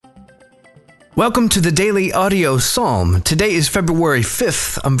Welcome to the Daily Audio Psalm. Today is February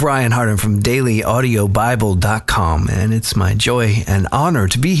 5th. I'm Brian Hardin from DailyAudioBible.com, and it's my joy and honor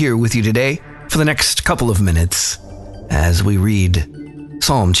to be here with you today for the next couple of minutes as we read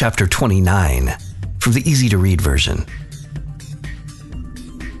Psalm chapter 29 from the easy-to-read version.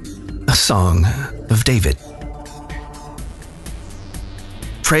 A Song of David.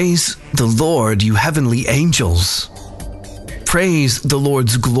 Praise the Lord, you heavenly angels. Praise the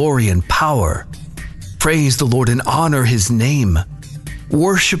Lord's glory and power. Praise the Lord and honor his name.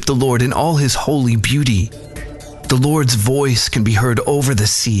 Worship the Lord in all his holy beauty. The Lord's voice can be heard over the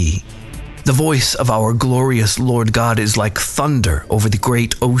sea. The voice of our glorious Lord God is like thunder over the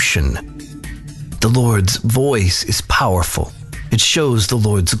great ocean. The Lord's voice is powerful. It shows the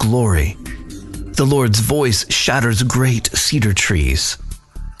Lord's glory. The Lord's voice shatters great cedar trees.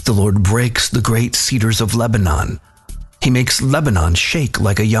 The Lord breaks the great cedars of Lebanon. He makes Lebanon shake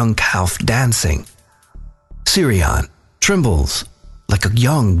like a young calf dancing. Sirion trembles like a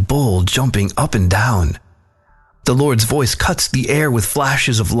young bull jumping up and down. The Lord's voice cuts the air with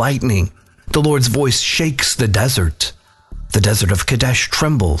flashes of lightning. The Lord's voice shakes the desert. The desert of Kadesh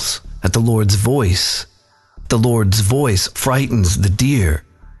trembles at the Lord's voice. The Lord's voice frightens the deer.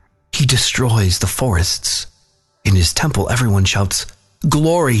 He destroys the forests. In his temple, everyone shouts,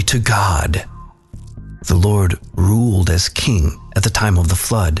 "Glory to God." The Lord ruled as king at the time of the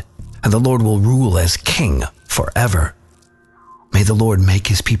flood, and the Lord will rule as king forever. May the Lord make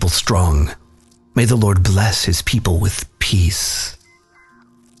his people strong. May the Lord bless his people with peace.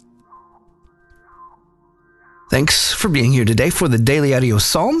 Thanks for being here today for the Daily Audio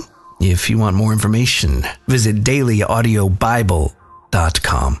Psalm. If you want more information, visit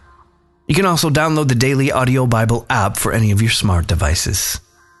DailyAudioBible.com. You can also download the Daily Audio Bible app for any of your smart devices.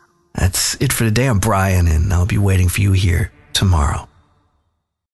 That's it for today. I'm Brian, and I'll be waiting for you here tomorrow.